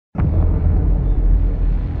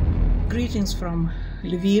Greetings from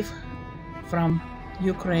Lviv, from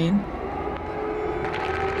Ukraine.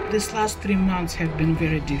 These last 3 months have been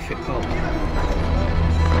very difficult.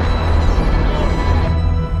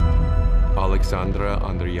 Alexandra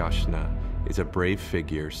Andreyashna is a brave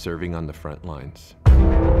figure serving on the front lines.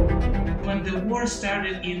 When the war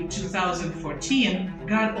started in 2014,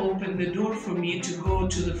 God opened the door for me to go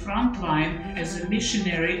to the front line as a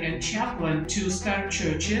missionary and chaplain to start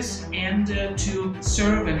churches and to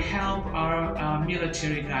serve and help our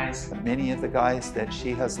military guys. Many of the guys that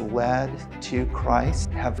she has led to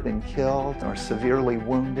Christ have been killed or severely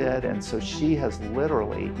wounded, and so she has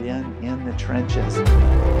literally been in the trenches.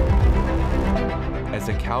 As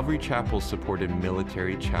a Calvary Chapel-supported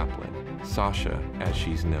military chaplain, Sasha, as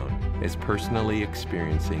she's known, is personally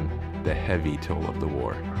experiencing the heavy toll of the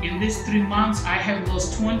war. In these 3 months, I have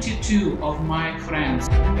lost 22 of my friends.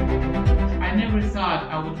 I never thought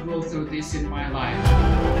I would go through this in my life.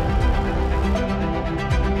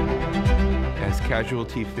 As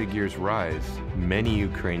casualty figures rise, many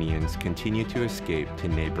Ukrainians continue to escape to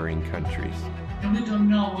neighboring countries. And we don't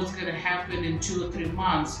know what's going to happen in 2 or 3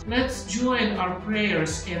 months. Let's join our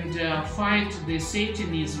prayers and fight the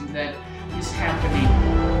Satanism that is happening.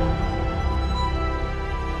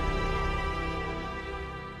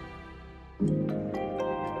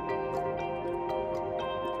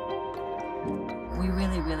 We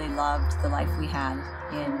really loved the life we had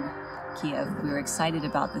in Kiev. We were excited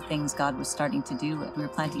about the things God was starting to do. We were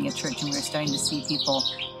planting a church and we were starting to see people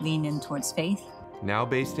lean in towards faith. Now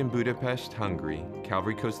based in Budapest, Hungary,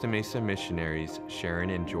 Calvary Costa Mesa missionaries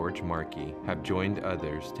Sharon and George Markey have joined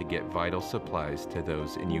others to get vital supplies to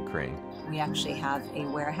those in Ukraine. We actually have a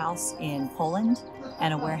warehouse in Poland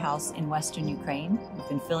and a warehouse in Western Ukraine. We've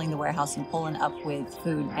been filling the warehouse in Poland up with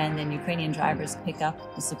food, and then Ukrainian drivers pick up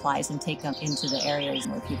the supplies and take them into the areas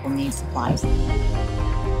where people need supplies.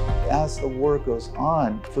 As the war goes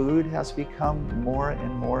on, food has become more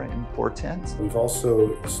and more important. We've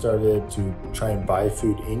also started to try and buy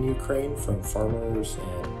food in Ukraine from farmers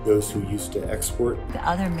and those who used to export. The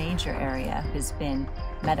other major area has been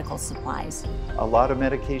medical supplies. A lot of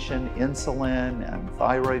medication, insulin and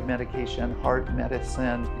thyroid medication, heart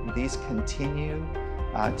medicine, these continue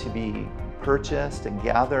to be purchased and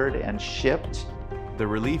gathered and shipped. The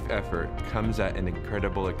relief effort comes at an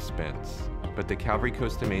incredible expense, but the Calvary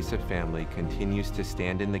Costa Mesa family continues to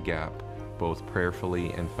stand in the gap, both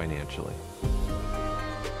prayerfully and financially.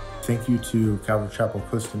 Thank you to Calvary Chapel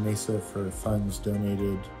Costa Mesa for funds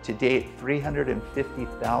donated. To date,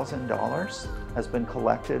 $350,000 has been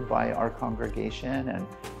collected by our congregation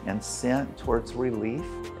and sent towards relief.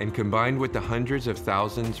 And combined with the hundreds of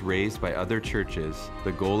thousands raised by other churches,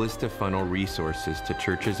 the goal is to funnel resources to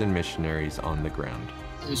churches and missionaries on the ground.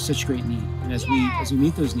 There's such great need, and as we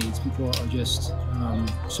meet those needs, people are just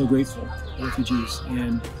so grateful, refugees,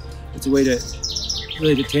 and it's a way to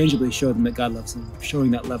really tangibly show them that God loves them,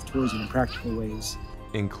 showing that love towards them in practical ways.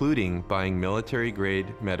 Including buying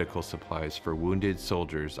military-grade medical supplies for wounded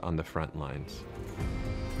soldiers on the front lines.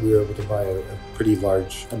 We were able to buy a pretty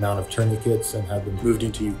large amount of tourniquets and have them moved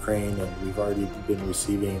into Ukraine, and we've already been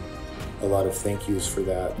receiving a lot of thank yous for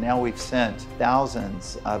that. Now we've sent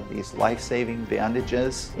thousands of these life-saving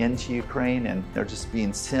bandages into Ukraine, and they're just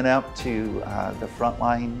being sent up to the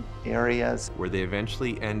frontline areas, where they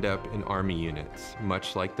eventually end up in army units,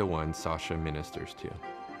 much like the one Sasha ministers to.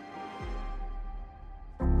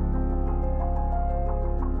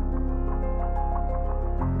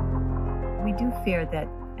 We do fear that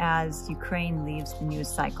as Ukraine leaves the news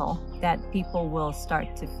cycle, that people will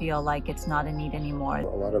start to feel like it's not a need anymore. A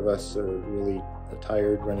lot of us are really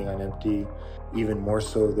tired, running on empty, even more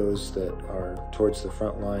so those that are towards the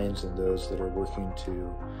front lines and those that are working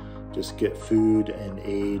to just get food and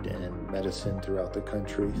aid and medicine throughout the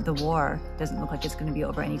country. The war doesn't look like it's going to be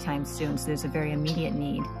over anytime soon, so there's a very immediate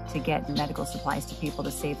need to get medical supplies to people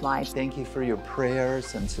to save lives. Thank you for your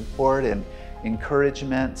prayers and support and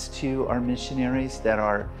encouragements to our missionaries that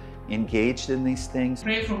are engaged in these things.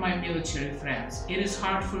 Pray for my military friends. It is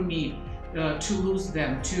hard for me to lose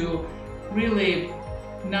them, to really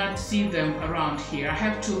not see them around here. I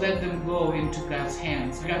have to let them go into God's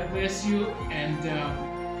hands. God bless you, and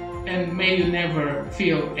may you never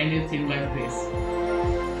feel anything like this.